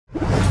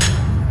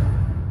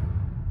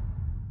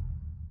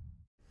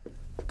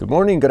Good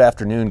morning, good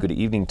afternoon, good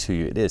evening to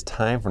you. It is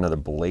time for another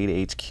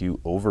Blade HQ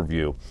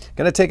overview.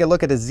 Going to take a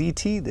look at a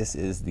ZT. This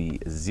is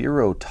the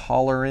Zero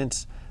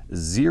Tolerance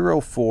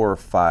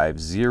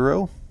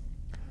 0450.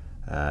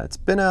 It's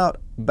been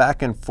out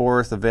back and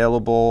forth,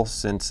 available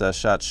since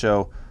SHOT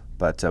Show,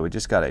 but we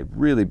just got a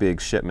really big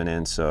shipment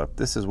in, so if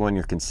this is one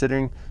you're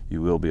considering,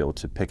 you will be able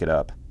to pick it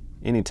up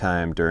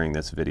anytime during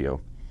this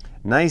video.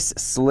 Nice,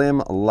 slim,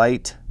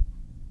 light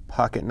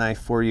pocket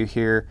knife for you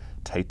here.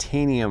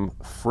 Titanium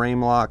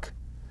frame lock.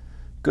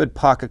 Good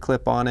pocket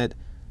clip on it.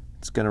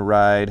 It's going to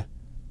ride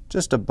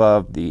just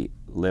above the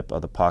lip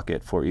of the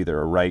pocket for either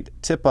a right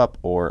tip up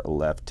or a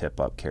left tip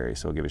up carry.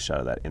 So we'll give you a shot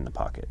of that in the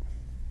pocket.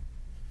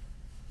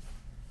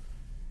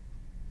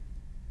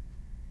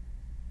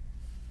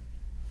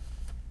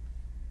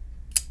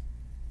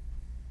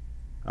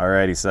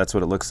 Alrighty, so that's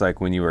what it looks like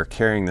when you are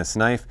carrying this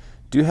knife.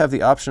 Do have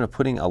the option of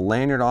putting a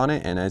lanyard on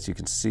it, and as you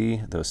can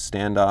see, those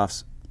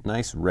standoffs,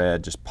 nice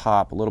red, just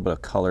pop, a little bit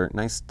of color,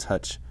 nice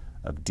touch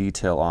of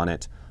detail on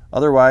it.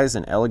 Otherwise,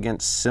 an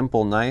elegant,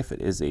 simple knife.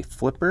 It is a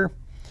flipper,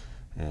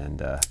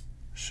 and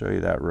show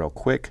you that real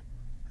quick.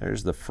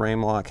 There's the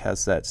frame lock,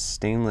 has that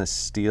stainless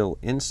steel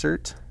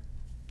insert.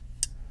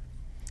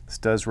 This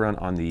does run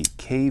on the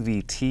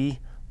KVT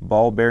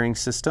ball bearing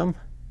system,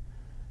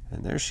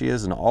 and there she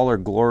is in all her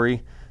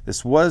glory.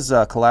 This was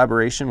a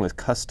collaboration with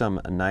custom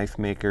knife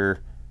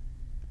maker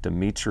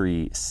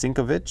Dmitry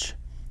Sinkevich,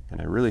 and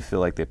I really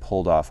feel like they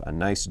pulled off a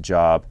nice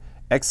job.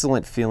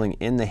 Excellent feeling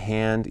in the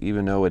hand,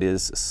 even though it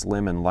is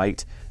slim and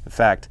light. In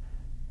fact,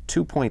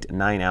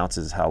 2.9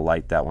 ounces is how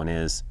light that one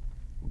is.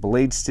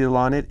 Blade steel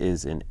on it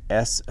is an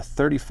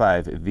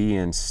S35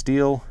 VN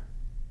steel.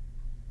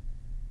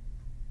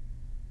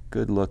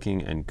 Good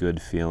looking and good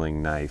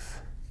feeling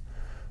knife.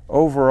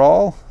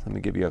 Overall, let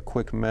me give you a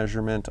quick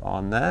measurement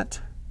on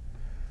that.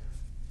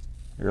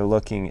 You're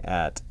looking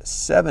at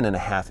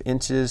 7.5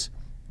 inches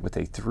with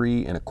a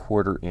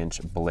 3¼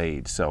 inch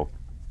blade. So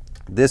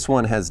this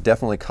one has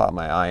definitely caught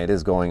my eye. It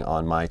is going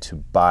on my to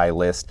buy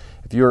list.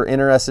 If you're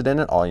interested in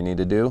it, all you need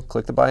to do,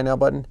 click the buy now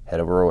button, head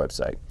over to our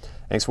website.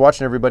 Thanks for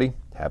watching, everybody.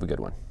 Have a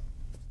good one.